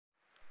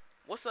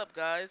What's up,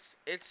 guys?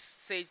 It's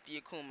Sage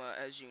the Akuma,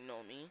 as you know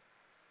me.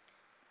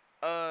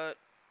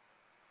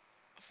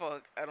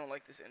 Fuck, I don't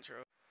like this intro.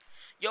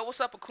 Yo,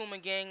 what's up,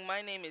 Akuma gang?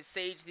 My name is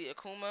Sage the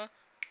Akuma,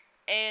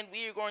 and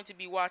we are going to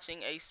be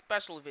watching a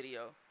special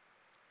video.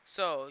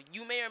 So,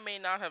 you may or may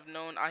not have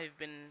known I have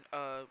been,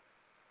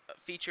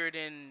 featured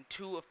in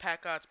 2 of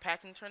PACKGOD's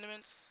packing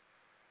tournaments.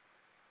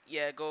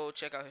 Yeah, go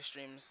check out his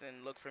streams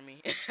and look for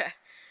me.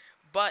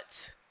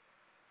 But,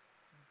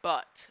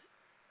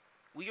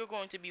 we are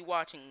going to be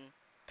watching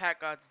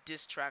PACKGOD's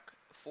diss track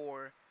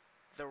for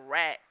the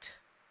Rat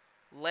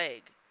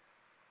Leg.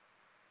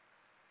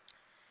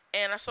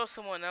 And I saw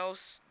someone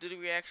else do the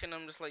reaction.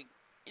 I'm just like,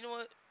 you know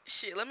what?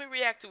 Shit, let me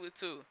react to it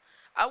too.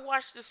 I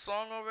watched this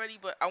song already,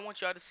 but I want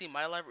y'all to see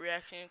my live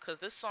reaction because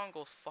this song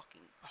goes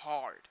fucking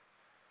hard.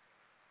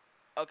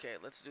 Okay,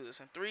 let's do this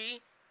in 3,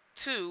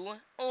 2,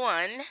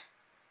 1.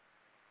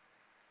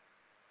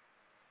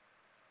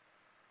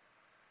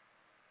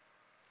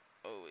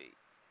 Oh, wait.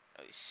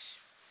 Oh,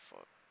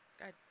 fuck.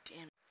 God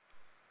damn it.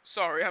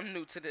 Sorry, I'm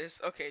new to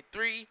this. Okay,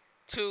 3,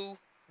 2,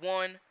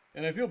 1.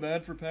 And I feel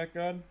bad for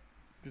PACKGOD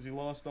because he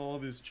lost all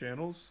of his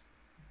channels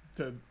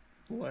to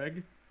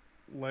Leg.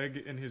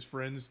 Leg and his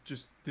friends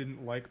just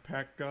didn't like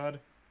PACKGOD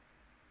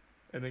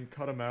and then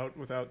cut him out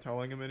without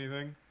telling him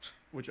anything,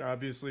 which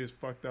obviously is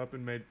fucked up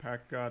and made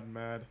PACKGOD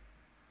mad.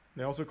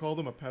 They also called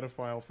him a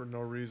pedophile for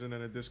no reason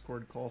in a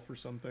Discord call for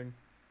something.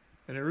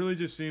 And it really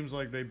just seems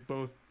like they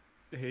both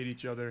hate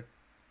each other.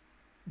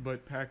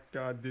 But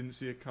PACKGOD didn't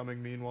see it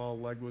coming. Meanwhile,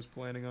 Leg was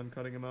planning on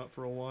cutting him out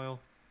for a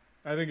while.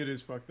 I think it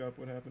is fucked up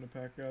what happened to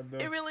PACKGOD, though.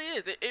 It really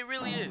is. It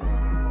really is.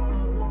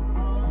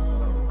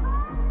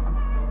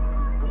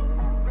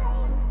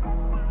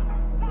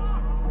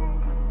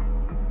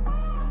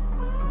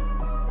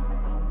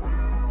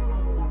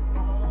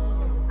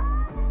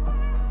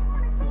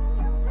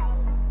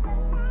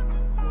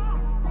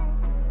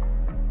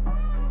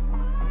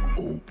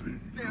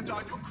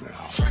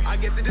 I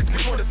guess it is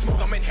before the smoke.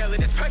 I'm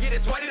inhaling this packet.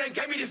 It's why they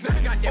gave me this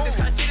name. Goddamn, this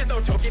kind of shit is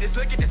no joke. Just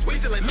look at this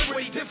weasel and look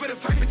what he did for the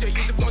fame. But your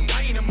YouTube gon'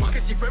 die in a month.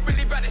 Cause you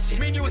really bad at shit.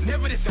 Me and you was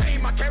never the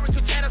same. I carry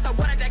 2 channels. I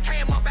wanted that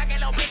came on back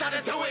and low bitch. I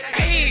just do it.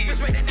 Hey,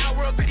 bitch made an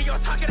hour of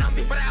videos talking on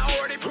me. But I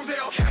already proved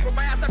it on camera.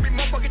 My ass every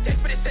motherfucking day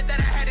for the shit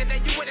that I had. And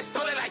then you would've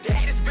stole it like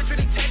that. This bitch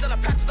really changed all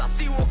the patches. I'll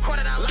see you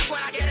recorded. I like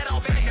when I get it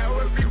all back. Now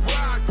everywhere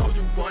I go,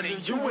 you running.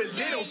 You a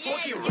little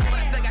fucking right.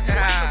 When I say got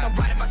your ass, I'm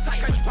riding my side.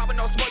 You popping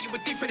no smoke. You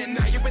were deep in the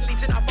night. You been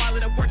leeching off all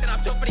of the work that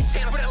I've done for these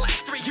channels for the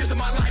last 3 years of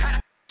my life.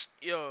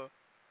 Yo,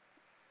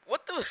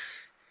 what the,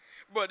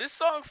 bro? This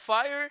song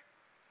fire,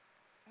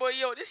 but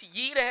yo, this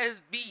yeet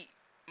ass beat.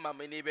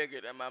 Mama need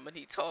bigger than mama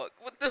need talk.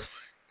 What the?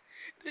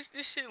 This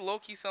shit low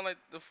key sound like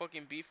the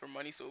fucking beat for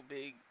Money So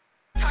Big.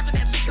 Touching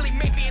that legally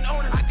made me an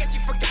owner. I guess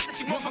you forgot that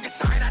you motherfucking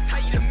signed. I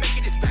tell you to make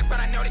it this back, but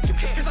I know that you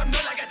can't. Cause I'm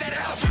not like that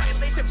at all.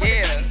 Violation for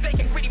the snake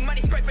and greedy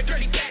money scraping,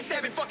 dirty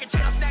backstabbing, fucking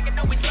channel snagging,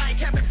 always lying,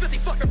 capping, filthy,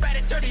 fucking rat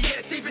and dirty.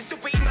 Yeah, thief and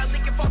stupid, email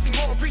leaking, falsy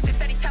moral breaches,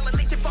 steady telling,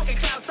 leeching, fucking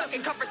cloud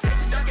sucking,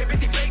 conversation, dunking,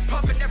 busy, fake,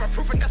 puffing, never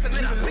proofing nothing,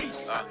 lit on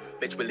leech.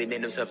 Bitch really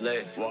named himself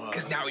Leg.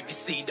 Cause now he be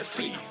seeing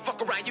defeat.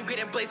 Fuck around, you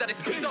getting blazed on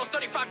his beat. Those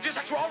 35 just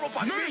shots were all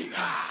by me.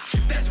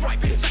 That's right,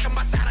 bitch. Check on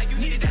my side, you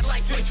needed that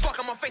light switch. Fuck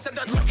on my face, I'm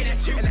done looking at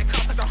you. And that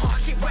costs like a heart,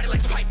 keep riding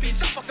like pipe,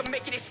 bitch. I'm fucking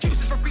making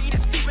excuses for being a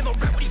thief and no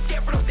rap when he's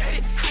scared for those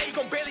edits. How you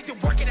gon' barely do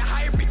work in a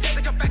high every day?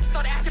 They come back and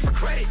start asking for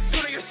credit.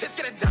 Sooner your shit's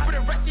gonna die for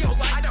the rest of your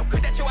life. I know good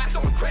that your ass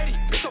going credit.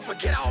 Bitch, don't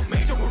forget how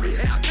major we're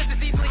in. And I'm just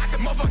as easily, I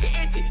can motherfucking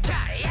empty.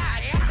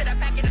 Yeah. To the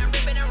packet, I'm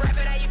ripping and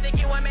rapping. How you think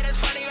you want me?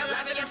 That's funny, I'm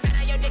laughing. You spin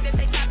on your dick, this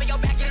they tapping your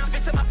back. And this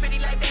bitch to my fitty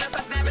like that. So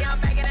snapping, I'm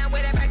backing out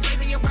with that back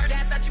blazing. You burned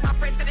that. Thought you my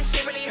friend, so this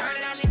shit really hurt.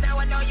 And at least now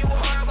I know you a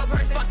horrible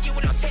person. Fuck you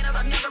with those channels,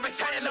 I'm never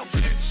returning, little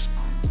bitch.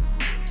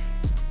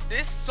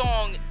 This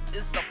song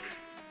is the,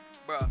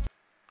 bruh.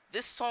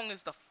 This song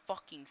is the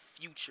fucking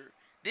future.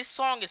 This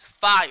song is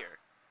fire.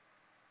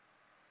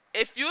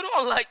 If you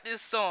don't like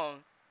this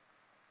song,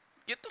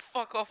 get the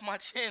fuck off my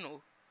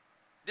channel.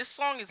 This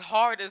song is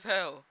hard as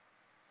hell.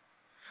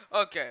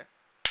 Okay,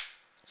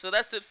 so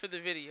that's it for the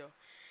video.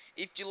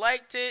 If you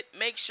liked it,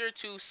 make sure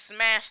to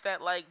smash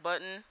that like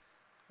button.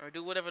 Or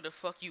do whatever the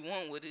fuck you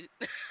want with it.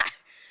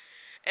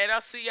 And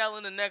I'll see y'all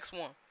in the next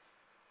one.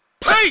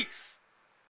 Peace!